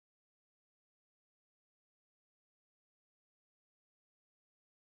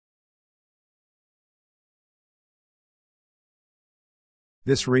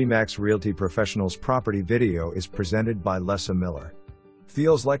This RE/MAX Realty Professionals property video is presented by Lessa Miller.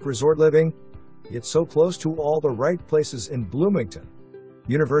 Feels like resort living? It's so close to all the right places in Bloomington.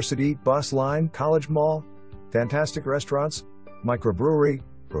 University, bus line, college mall, fantastic restaurants, micro-brewery,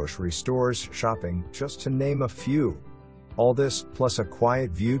 grocery stores, shopping, just to name a few. All this, plus a quiet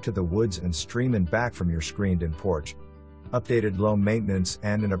view to the woods and stream and back from your screened-in porch. Updated low maintenance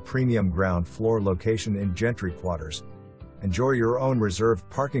and in a premium ground floor location in Gentry Quaters. Enjoy your own reserved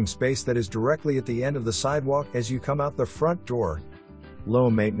parking space that is directly at the end of the sidewalk as you come out the front door. Low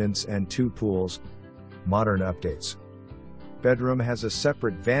maintenance and 2 pools. Modern updates. Bedroom has a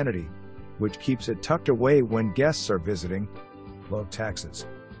separate vanity, which keeps it tucked away when guests are visiting. Low taxes.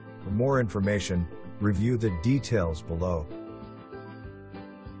 For more information, review the details below.